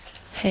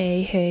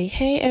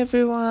Hey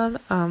everyone.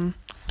 I'm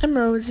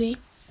Rosie,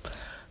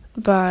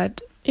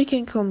 but you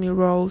can call me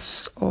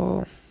Rose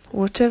or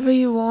whatever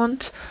you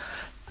want.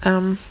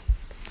 Um,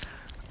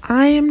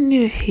 I am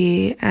new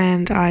here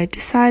and I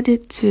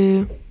decided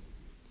to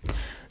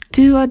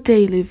do a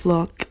daily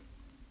vlog,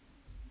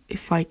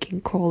 if I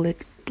can call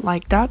it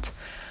like that.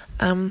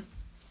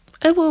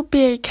 It will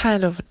be a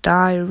kind of a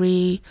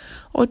diary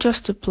or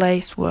just a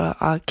place where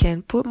I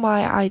can put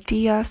my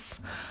ideas,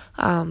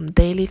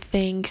 daily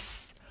things,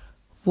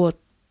 what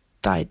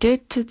I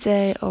did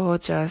today, or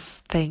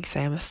just things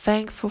I'm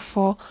thankful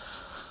for.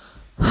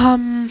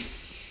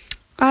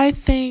 I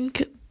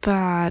think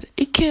that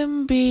it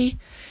can be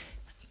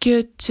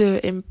good to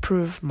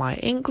improve my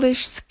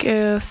English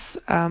skills,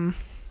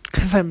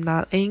 because I'm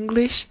not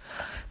English.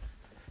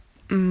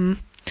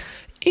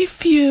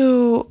 If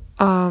you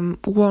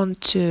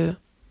want to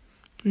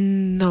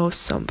know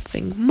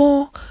something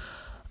more,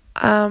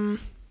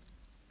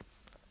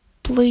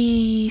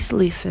 please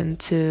listen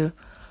to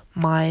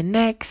my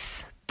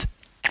next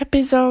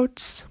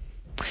episodes.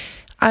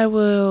 I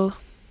will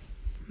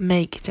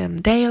make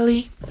them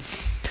daily.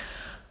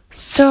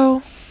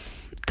 So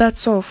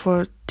that's all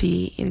for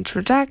the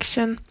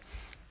introduction.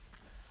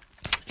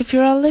 If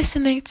you are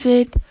listening to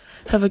it,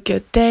 have a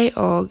good day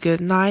or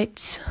good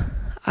night.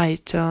 I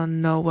don't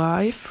know where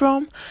I'm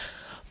from,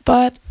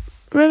 but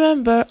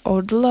remember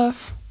all the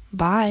love.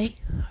 Bye.